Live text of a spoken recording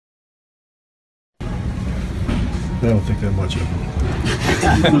I don't think that much of him.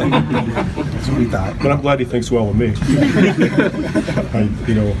 That's what we thought. But I'm glad he thinks well of me. I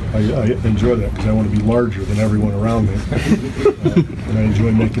enjoy that because I want to be larger than everyone around me, and I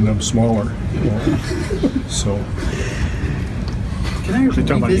enjoy making them smaller. So. Can I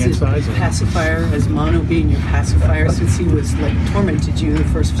revisit pacifier as Mono being your pacifier since he was like tormented you the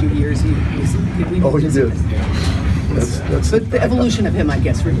first few years? He did. But the evolution of him, I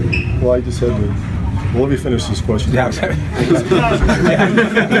guess, really. Well, I just had to. Well, let me finish this question. Yeah. You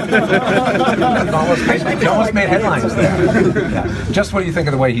almost made headlines there. Yeah. Just what do you think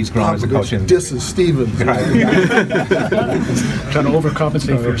of the way he's grown as a coach? This is Stevens. Trying to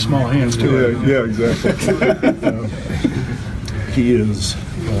overcompensate for your small hands, too. Yeah, exactly. He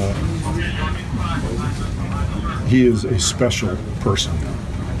is a special person,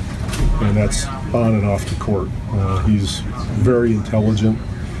 and that's on and off the court. He's very intelligent,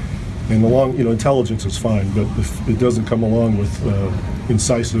 and intelligence is fine, but if it doesn't come along with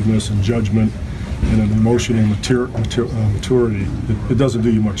incisiveness and judgment and an emotional maturity, it doesn't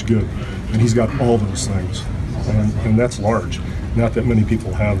do you much good. And he's got all those things, and that's large. Not that many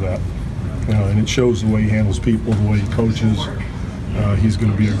people have that, and it shows the way he handles people, the way he coaches. He's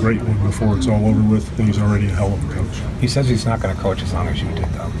going to be a great one before it's all over with, and he's already a hell of a coach. He says he's not going to coach as long as you did,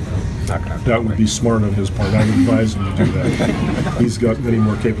 though. That would be smart on his part. I would advise him to do that. He's got many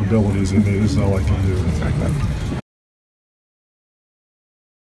more capabilities than me. This is all I can do.